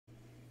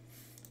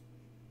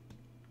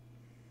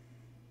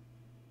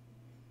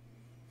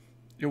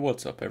Yo,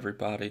 what's up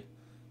everybody?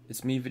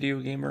 It's me,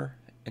 Video Gamer,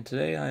 and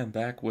today I am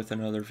back with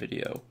another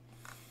video.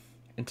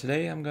 And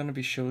today I'm going to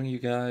be showing you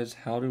guys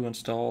how to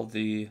install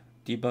the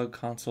debug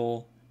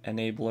console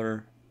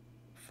enabler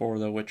for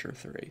The Witcher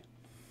 3.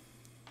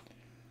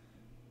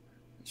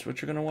 So what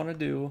you're going to want to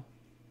do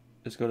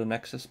is go to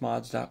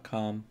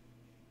nexusmods.com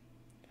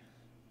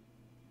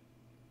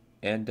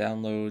and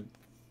download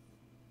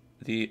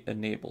the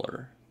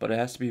enabler, but it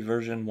has to be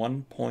version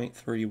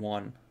 1.31.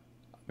 I'm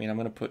going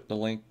to put the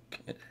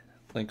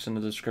links in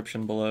the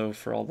description below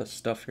for all this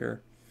stuff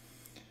here.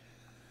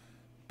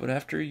 But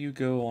after you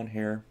go on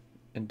here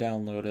and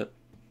download it,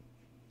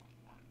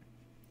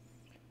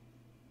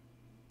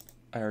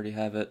 I already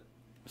have it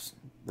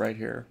right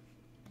here.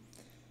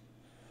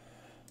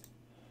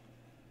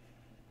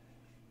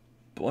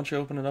 But once you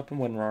open it up in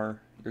WinRAR,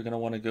 you're going to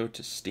want to go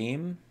to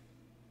Steam,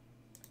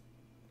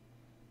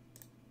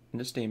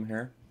 into Steam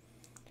here,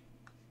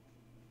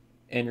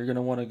 and you're going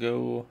to want to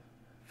go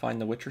find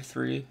The Witcher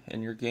 3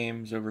 in your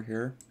games over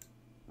here.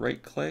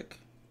 Right click,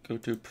 go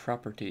to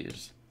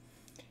Properties.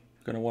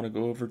 You're going to want to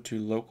go over to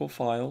Local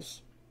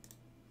Files,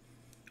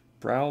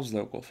 Browse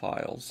Local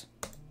Files,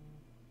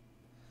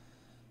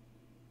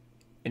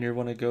 and you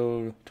want to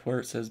go to where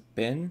it says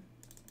Bin,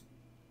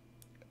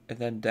 and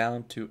then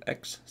down to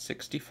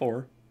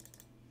X64.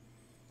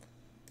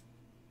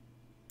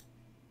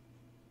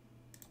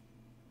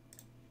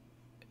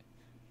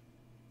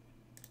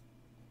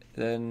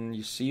 Then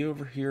you see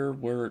over here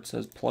where it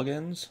says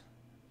Plugins,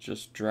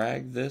 just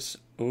drag this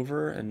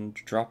over and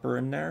drop her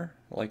in there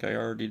like I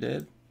already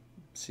did.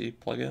 See,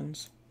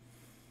 Plugins.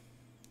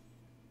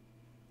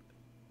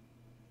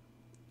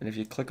 And if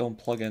you click on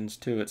Plugins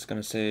too, it's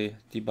going to say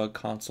debug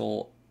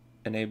console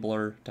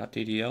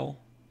enabler.ddl. I'll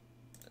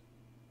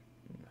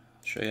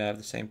show you I have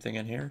the same thing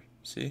in here,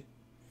 see?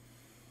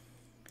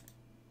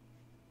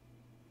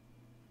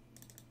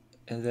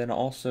 And then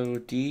also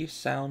dsound.ddl.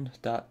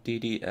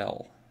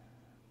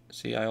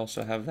 See, I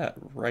also have that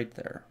right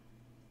there.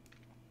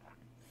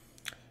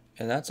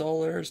 And that's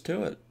all there is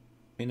to it.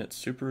 I mean, it's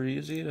super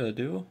easy to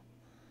do.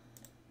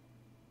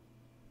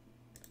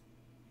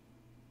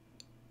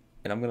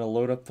 And I'm going to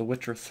load up The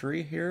Witcher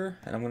 3 here,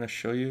 and I'm going to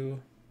show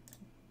you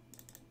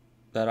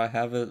that I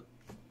have it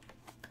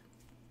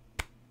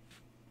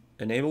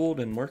enabled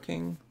and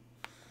working.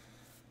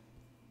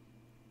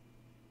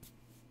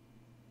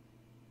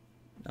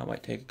 Now it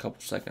might take a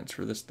couple seconds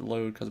for this to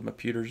load because my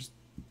computer's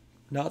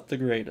not the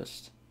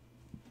greatest.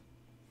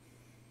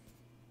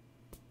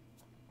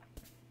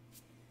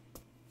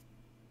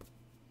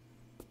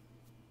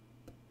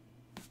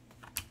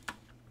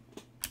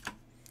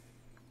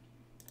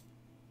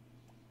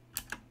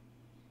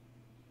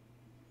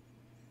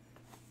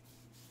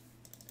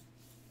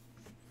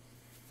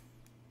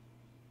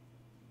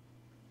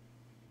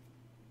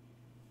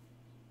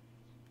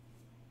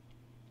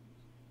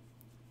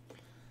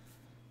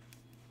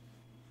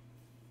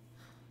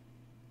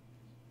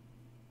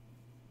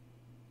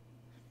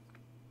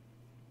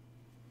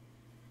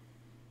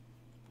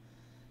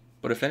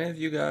 But if any of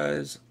you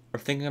guys are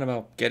thinking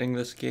about getting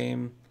this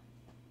game,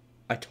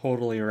 I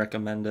totally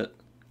recommend it.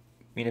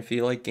 I mean, if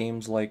you like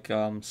games like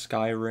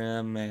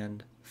Skyrim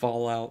and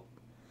Fallout,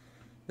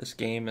 this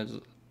game is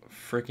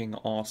freaking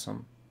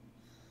awesome.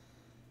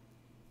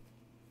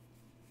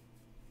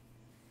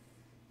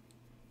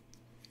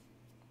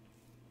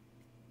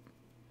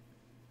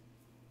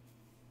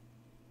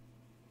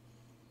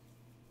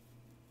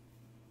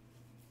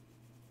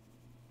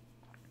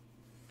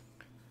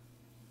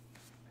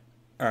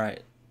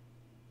 Alright.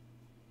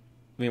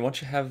 I mean,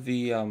 once you have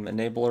the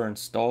enabler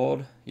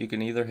installed, you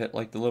can either hit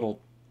like the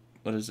little,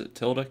 what is it,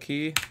 tilde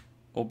key,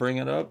 will bring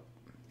it up,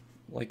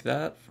 like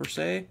that, for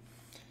say,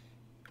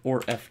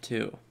 or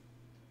F2.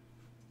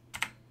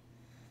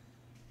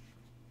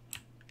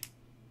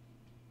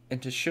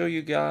 And to show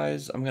you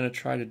guys, I'm going to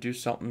try to do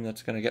something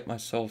that's going to get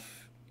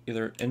myself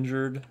either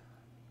injured,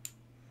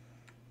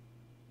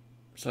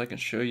 so I can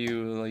show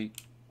you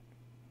like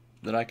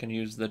that I can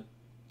use the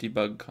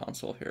debug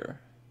console here.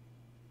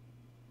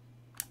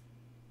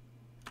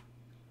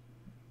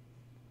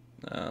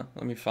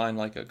 Let me find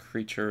like a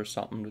creature or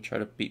something to try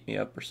to beat me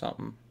up or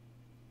something.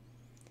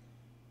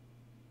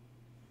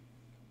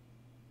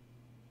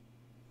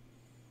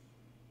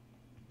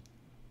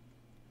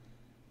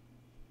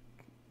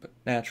 But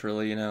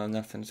naturally, you know,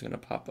 nothing's gonna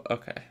pop up.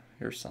 Okay,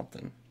 here's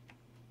something.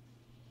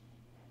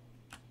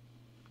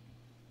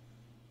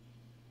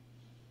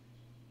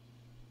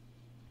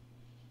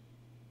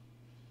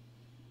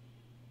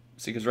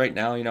 See, because right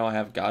now, you know, I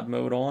have God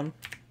mode on.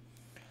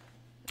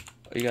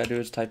 All you gotta do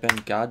is type in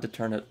God to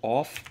turn it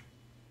off,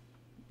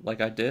 like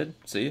I did.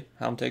 See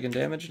how I'm taking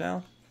damage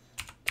now?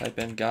 Type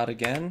in God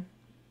again.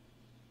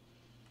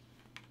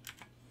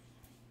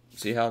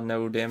 See how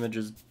no damage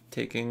is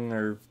taking,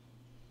 or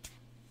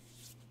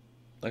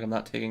like I'm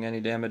not taking any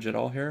damage at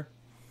all here?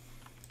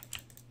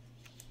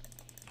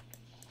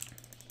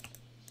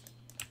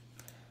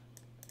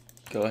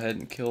 Go ahead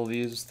and kill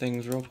these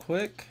things real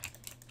quick.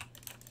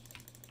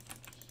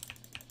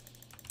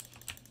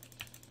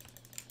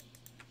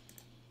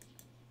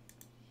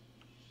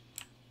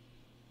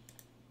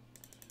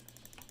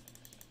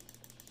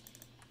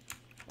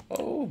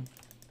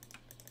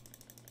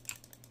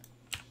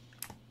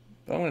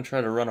 But I'm going to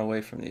try to run away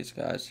from these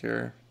guys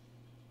here.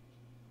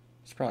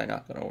 It's probably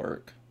not going to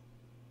work.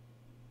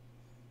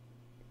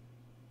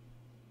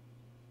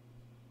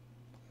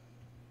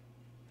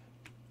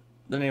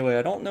 But anyway,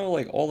 I don't know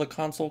like all the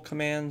console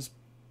commands,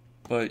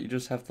 but you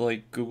just have to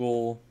like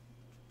Google,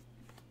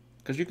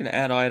 because you can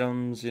add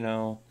items, you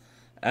know,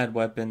 add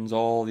weapons,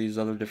 all these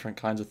other different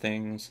kinds of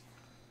things.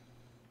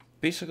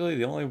 Basically,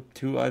 the only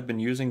two I've been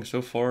using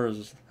so far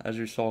is, as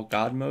you saw,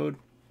 God mode,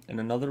 and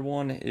another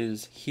one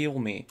is heal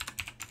me.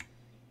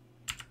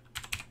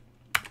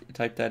 You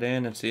type that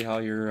in and see how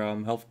your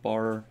health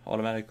bar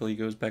automatically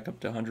goes back up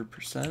to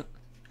 100%.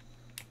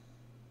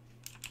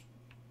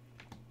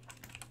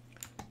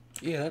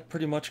 Yeah, that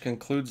pretty much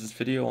concludes this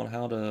video on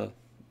how to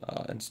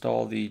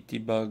install the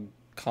debug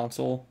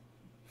console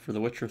for The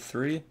Witcher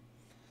 3. And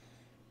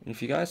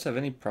if you guys have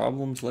any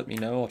problems, let me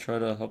know. I'll try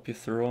to help you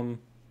through them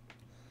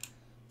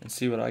and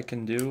see what I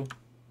can do.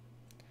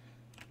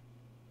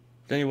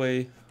 But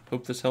anyway,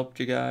 hope this helped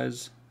you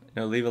guys.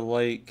 You know, leave a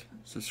like,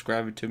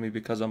 subscribe to me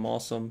because I'm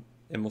awesome,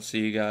 and we'll see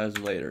you guys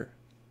later.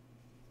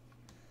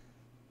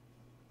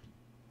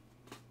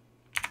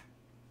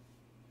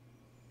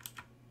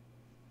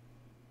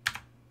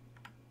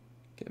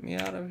 Get me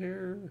out of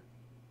here.